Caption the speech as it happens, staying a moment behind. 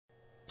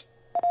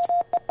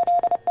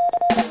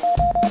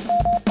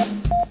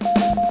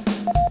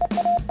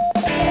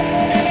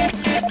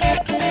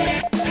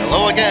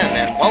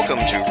again, and welcome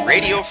to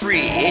Radio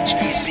Free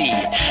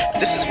HPC.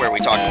 This is where we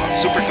talk about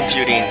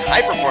supercomputing,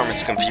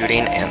 high-performance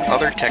computing, and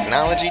other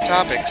technology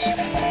topics.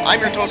 I'm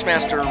your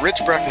Toastmaster,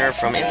 Rich Bruckner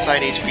from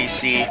Inside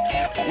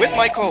HPC, with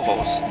my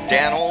co-hosts,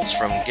 Dan Olds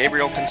from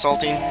Gabriel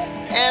Consulting,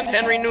 and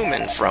Henry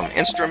Newman from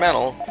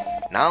Instrumental.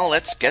 Now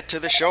let's get to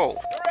the show.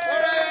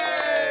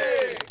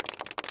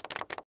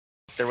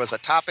 There was a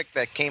topic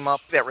that came up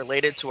that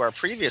related to our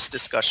previous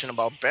discussion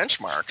about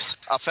benchmarks.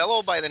 A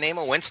fellow by the name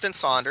of Winston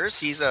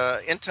Saunders, he's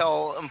an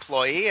Intel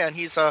employee, and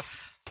he's a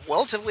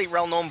relatively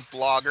well-known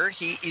blogger.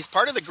 He's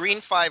part of the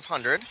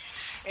Green500,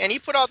 and he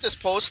put out this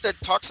post that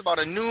talks about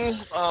a new,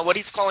 what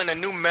he's calling a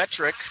new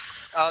metric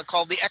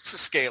called the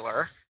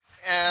Exascaler.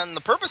 And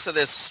the purpose of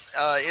this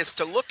is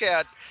to look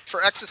at,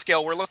 for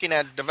Exascale, we're looking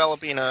at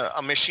developing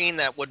a machine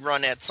that would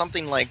run at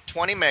something like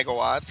 20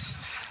 megawatts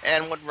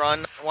and would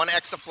run 1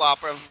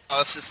 exaflop of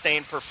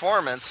sustained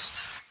performance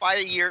by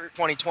the year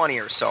 2020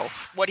 or so.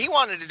 What he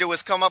wanted to do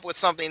was come up with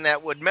something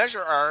that would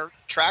measure our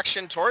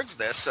traction towards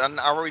this, and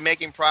are we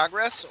making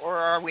progress or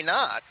are we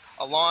not,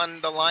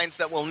 along the lines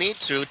that we'll need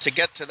to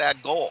get to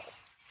that goal.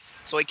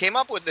 So he came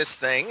up with this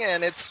thing,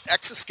 and it's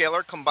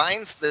Exascaler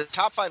combines the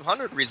top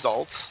 500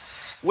 results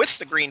with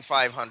the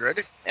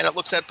Green500, and it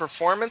looks at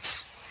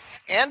performance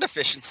and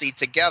efficiency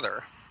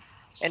together.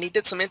 And he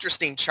did some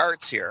interesting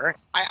charts here.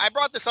 I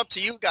brought this up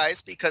to you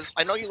guys because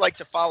I know you like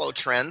to follow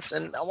trends,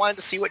 and I wanted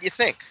to see what you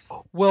think.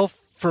 Well,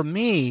 for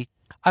me,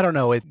 I don't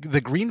know. The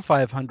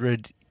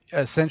Green500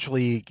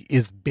 essentially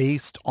is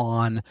based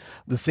on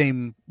the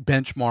same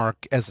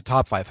benchmark as the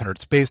Top 500.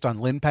 It's based on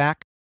LinPack.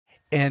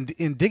 And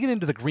in digging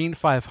into the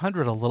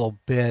Green500 a little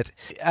bit,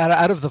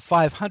 out of the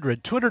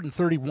 500,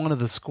 231 of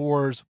the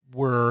scores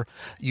were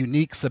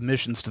unique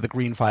submissions to the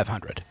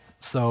Green500.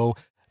 So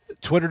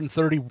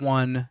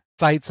 231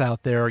 sites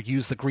out there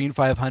use the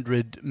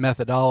Green500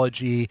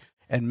 methodology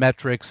and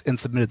metrics and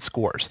submitted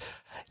scores.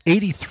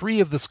 83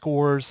 of the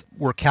scores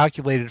were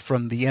calculated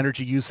from the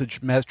energy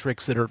usage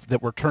metrics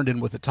that were turned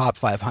in with the Top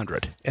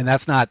 500. And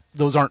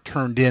those aren't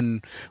turned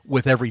in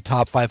with every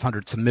Top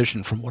 500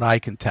 submission from what I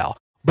can tell.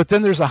 But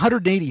then there's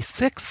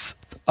 186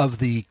 of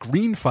the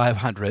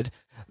Green500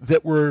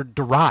 that were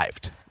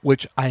derived,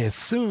 which I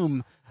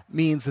assume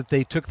means that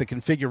they took the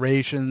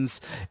configurations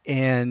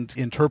and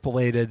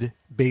interpolated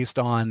based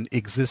on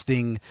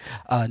existing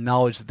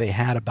knowledge that they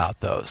had about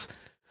those.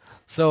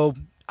 So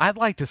I'd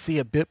like to see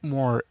a bit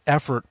more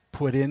effort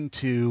put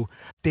into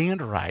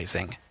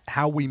standardizing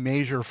how we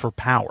measure for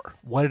power,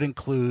 what it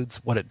includes,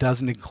 what it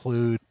doesn't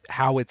include,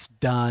 how it's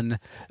done,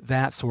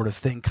 that sort of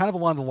thing, kind of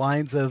along the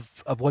lines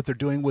of what they're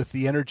doing with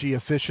the energy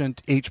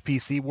efficient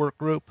HPC work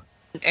group.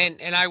 And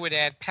I would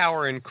add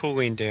power and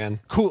cooling, Dan.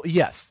 Cool,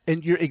 yes,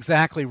 and you're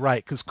exactly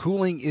right, because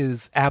cooling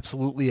is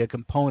absolutely a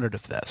component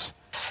of this.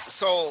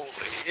 So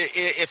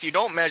if you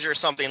don't measure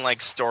something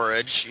like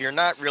storage, you're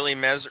not really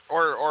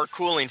or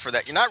cooling for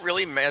that, you're not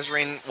really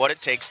measuring what it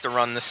takes to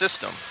run the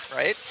system,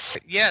 right?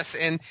 Yes,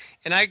 and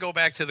I go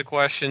back to the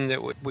question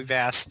that we've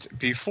asked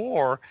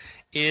before,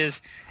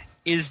 is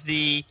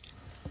the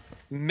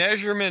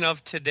measurement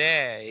of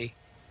today,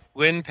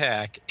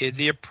 LinPack, is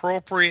the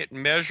appropriate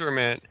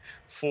measurement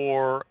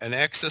for an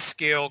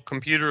exascale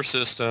computer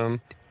system,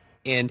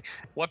 and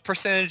what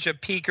percentage of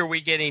peak are we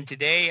getting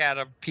today out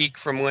of peak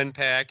from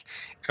LinPack,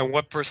 and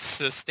what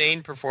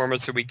sustained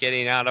performance are we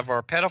getting out of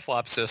our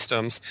petaflop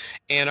systems,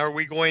 and are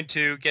we going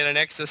to get an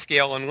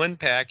exascale in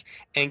LinPack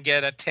and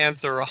get a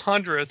 10th or a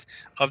 100th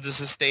of the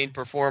sustained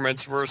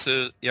performance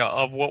versus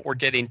of what we're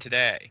getting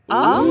today?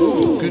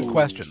 Oh, good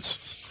questions.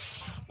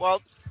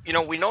 Well,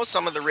 we know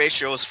some of the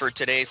ratios for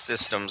today's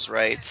systems,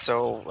 right?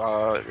 So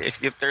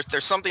if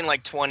there's something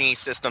like 20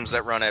 systems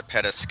that run at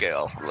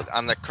petascale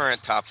on the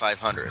current Top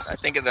 500. I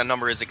think the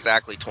number is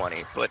exactly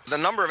 20. But the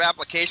number of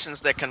applications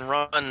that can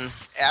run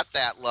at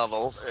that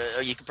level,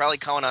 you could probably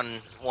count on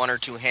one or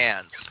two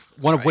hands.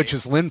 One of which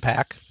is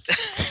LinPack.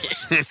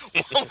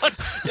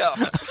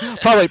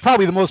 Yeah.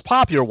 Probably the most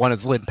popular one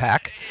is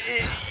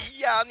LinPack.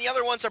 Yeah, and the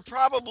other ones are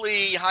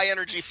probably high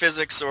energy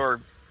physics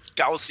or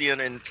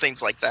Gaussian and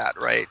things like that,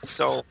 right?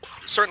 So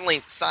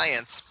certainly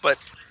science, but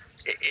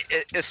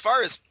as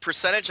far as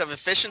percentage of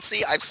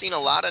efficiency, I've seen a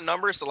lot of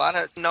numbers in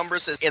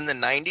the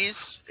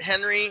 90s,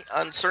 Henry,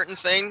 on certain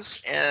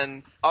things,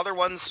 and other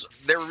ones,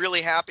 they're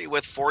really happy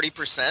with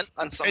 40%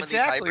 on some of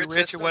these hybrid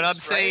Rich, systems. What I'm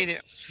right? saying,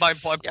 my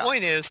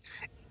point is,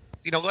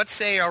 let's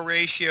say our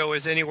ratio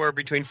is anywhere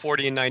between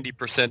 40 and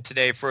 90%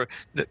 today for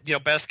the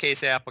best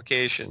case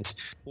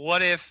applications.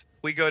 What if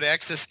we go to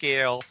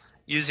exascale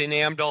using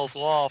Amdahl's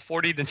law?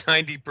 40 to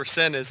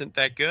 90% isn't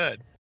that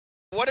good.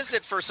 What is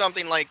it for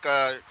something like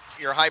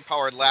your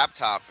high-powered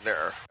laptop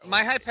there?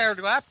 My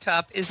high-powered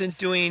laptop isn't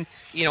doing,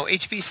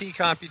 HPC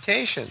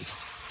computations.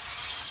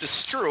 This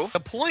is true. The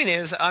point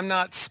is, I'm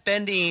not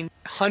spending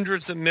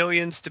hundreds of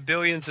millions to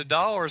billions of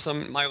dollars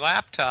on my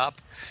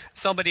laptop.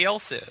 Somebody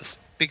else is,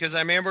 because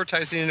I'm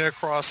amortizing it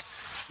across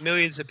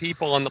millions of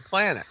people on the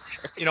planet,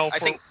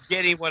 for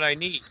getting what I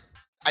need.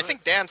 I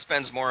think Dan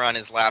spends more on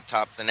his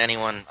laptop than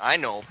anyone I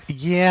know.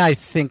 Yeah, I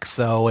think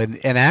so.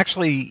 And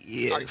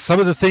actually, some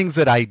of the things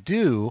that I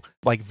do,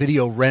 like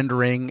video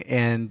rendering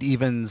and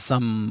even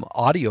some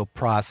audio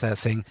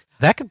processing,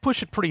 that can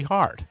push it pretty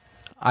hard.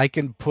 I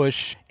can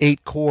push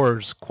 8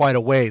 cores quite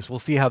a ways. We'll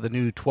see how the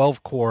new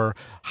 12-core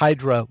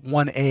Hydra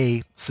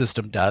 1A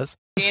system does.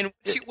 And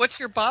what's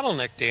your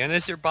bottleneck, Dan?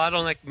 Is your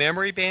bottleneck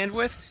memory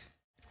bandwidth,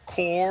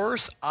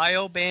 cores,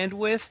 I/O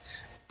bandwidth,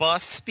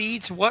 bus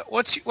speeds?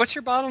 What's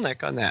your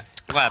bottleneck on that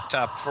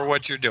laptop for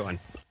what you're doing?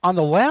 On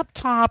the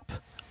laptop,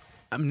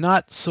 I'm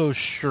not so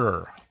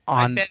sure.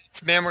 I bet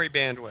it's memory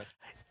bandwidth.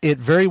 It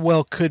very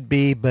well could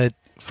be, but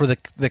for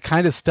the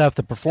kind of stuff,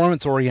 the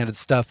performance-oriented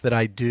stuff that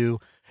I do,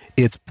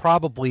 it's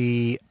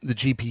probably the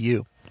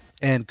GPU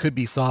and could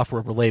be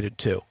software related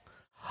too.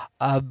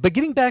 But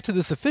getting back to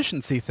this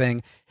efficiency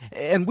thing,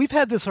 and we've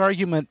had this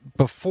argument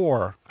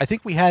before. I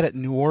think we had it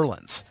in New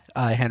Orleans,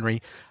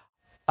 Henry.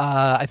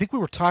 I think we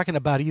were talking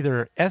about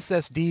either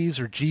SSDs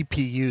or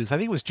GPUs. I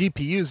think it was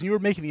GPUs, and you were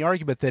making the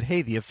argument that,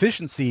 hey, the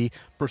efficiency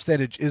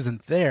percentage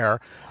isn't there.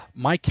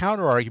 My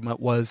counter argument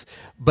was,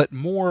 but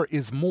more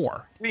is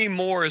more.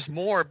 More is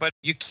more, but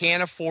you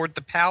can't afford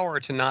the power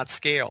to not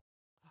scale.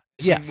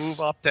 So yes. You move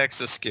up to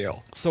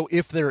exascale. So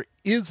if there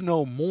is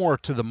no more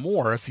to the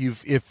more, if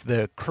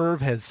the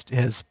curve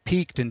has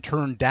peaked and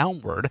turned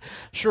downward,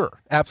 sure,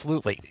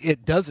 absolutely.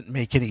 It doesn't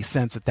make any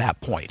sense at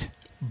that point.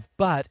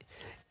 But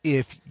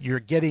if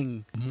you're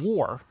getting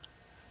more,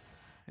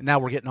 and now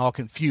we're getting all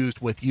confused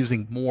with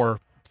using more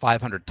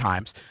 500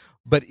 times,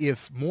 but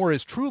if more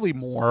is truly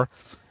more,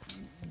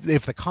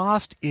 if the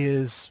cost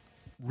is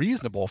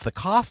reasonable, if the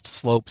cost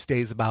slope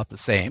stays about the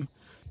same,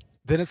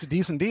 then it's a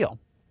decent deal.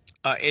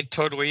 It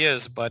totally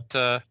is, but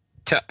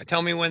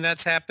tell me when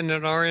that's happened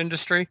in our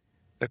industry,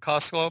 the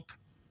cost slope,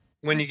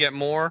 when you get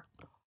more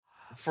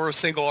for a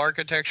single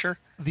architecture?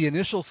 The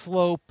initial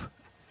slope,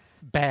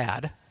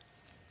 bad.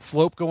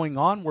 Slope going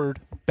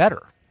onward,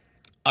 better.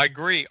 I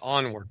agree,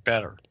 onward,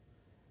 better.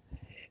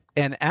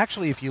 And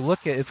actually, if you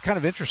look at, it's kind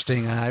of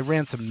interesting. I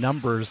ran some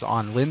numbers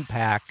on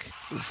LinPack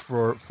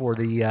for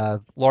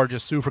the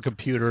largest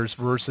supercomputers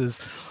versus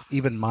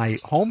even my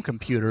home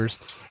computers,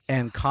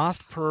 and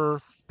cost per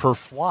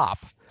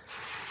flop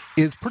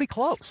is pretty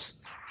close,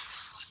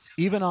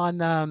 even on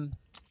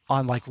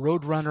like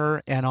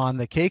Roadrunner and on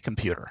the K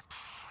computer,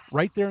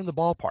 right there in the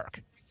ballpark.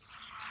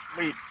 Are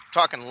we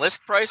talking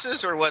list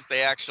prices or what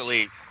they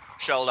actually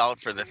shelled out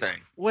for the thing?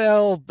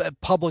 Well,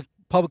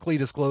 publicly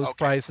disclosed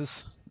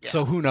prices. Yeah.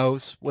 So who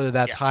knows whether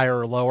that's higher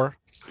or lower?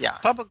 Yeah.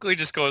 Publicly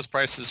disclosed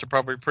prices are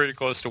probably pretty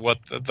close to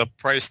what the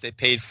price they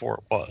paid for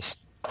it was.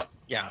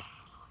 Yeah.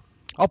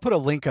 I'll put a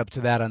link up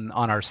to that on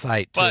our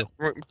site, too.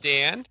 But,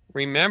 Dan,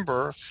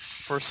 remember,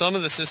 for some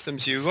of the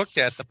systems you looked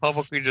at, the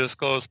publicly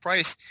disclosed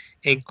price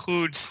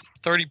includes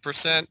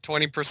 30%,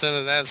 20%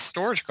 of that as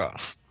storage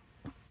costs.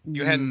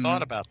 You hadn't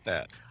thought about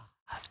that.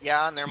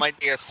 Yeah, and there might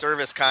be a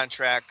service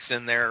contracts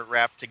in there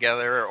wrapped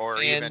together,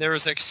 and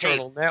there's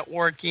external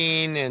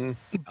networking and.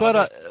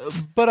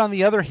 But on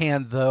the other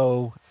hand,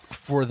 though,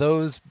 for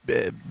those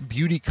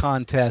beauty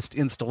contest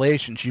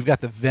installations, you've got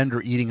the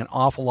vendor eating an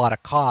awful lot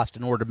of cost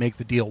in order to make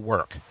the deal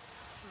work.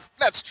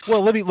 That's true.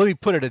 Well, let me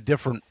put it a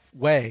different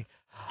way.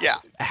 Yeah.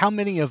 How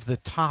many of the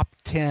top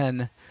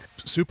 10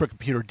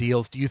 supercomputer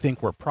deals do you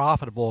think were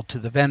profitable to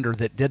the vendor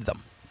that did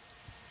them?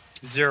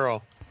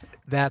 0.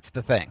 That's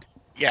the thing.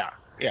 Yeah.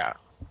 Yeah.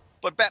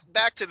 But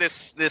back to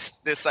this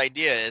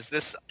idea, is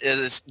this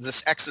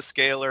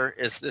Exascaler,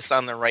 is this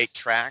on the right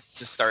track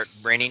to start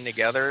bringing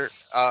together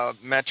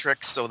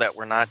metrics so that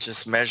we're not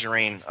just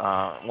measuring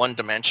one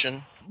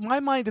dimension? In my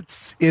mind,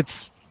 it's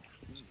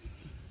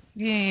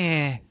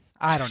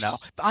I don't know.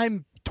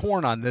 I'm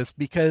torn on this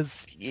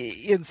because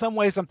in some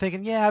ways I'm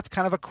thinking, yeah, it's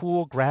kind of a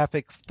cool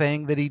graphics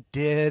thing that he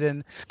did,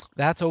 and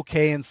that's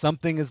okay, and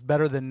something is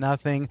better than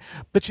nothing.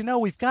 But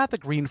we've got the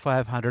Green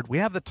 500, we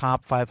have the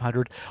Top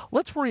 500.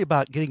 Let's worry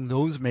about getting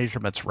those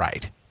measurements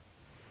right.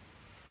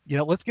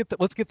 Let's get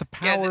the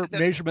power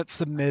measurements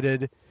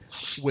submitted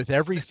with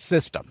every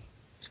system.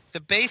 The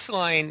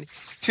baseline,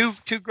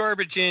 two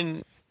garbage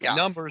in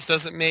numbers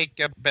doesn't make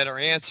a better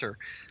answer.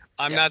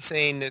 I'm not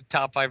saying that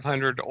Top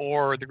 500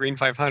 or the Green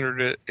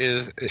 500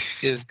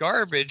 is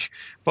garbage,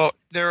 but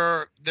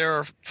there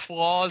are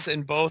flaws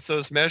in both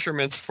those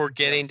measurements for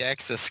getting to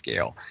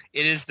exascale.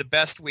 It is the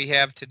best we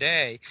have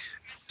today.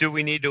 Do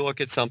we need to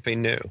look at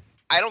something new?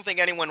 I don't think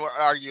anyone would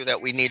argue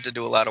that we need to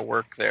do a lot of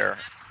work there,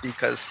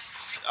 because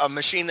a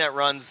machine that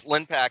runs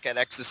LinPack at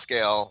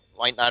exascale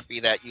might not be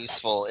that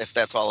useful if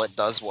that's all it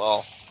does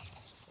well,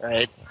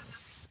 right?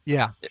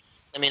 Yeah.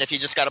 I mean, if you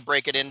just got to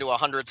break it into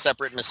 100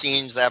 separate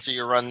machines after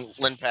you run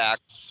LinPack.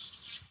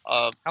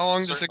 How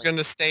long is it going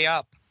to stay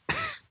up?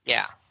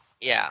 Yeah,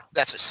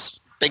 that's a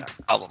big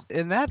problem.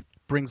 And that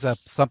brings up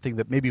something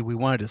that maybe we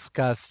want to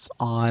discuss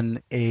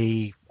on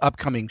a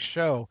upcoming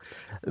show.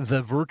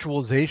 The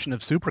virtualization of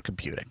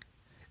supercomputing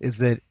is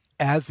that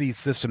as these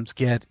systems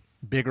get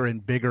bigger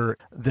and bigger,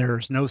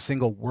 there's no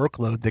single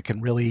workload that can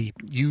really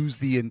use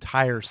the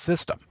entire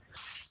system.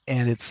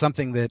 And it's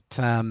something that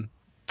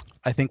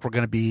I think we're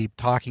going to be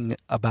talking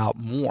about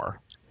more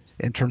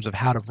in terms of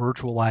how to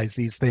virtualize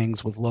these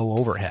things with low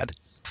overhead.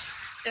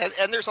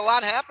 And there's a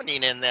lot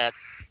happening in that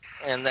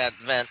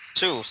vent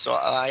too. So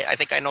I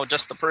think I know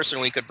just the person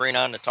we could bring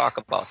on to talk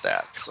about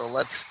that. So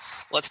let's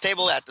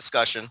table that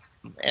discussion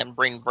and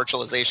bring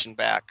virtualization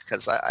back,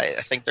 because I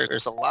think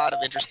there's a lot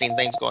of interesting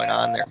things going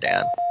on there,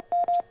 Dan.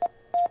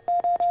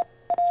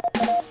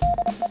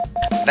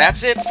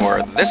 That's it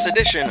for this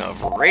edition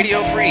of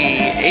Radio Free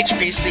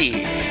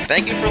HPC.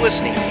 Thank you for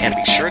listening, and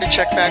be sure to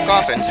check back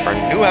often for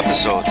new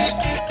episodes.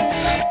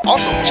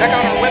 Also, check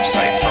out our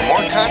website for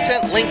more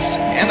content, links,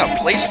 and a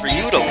place for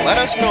you to let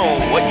us know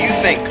what you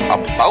think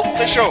about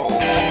the show.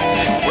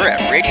 We're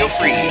at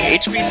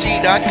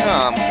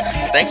radiofreehpc.com.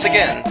 Thanks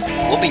again.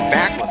 We'll be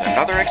back with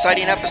another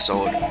exciting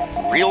episode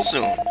real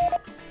soon.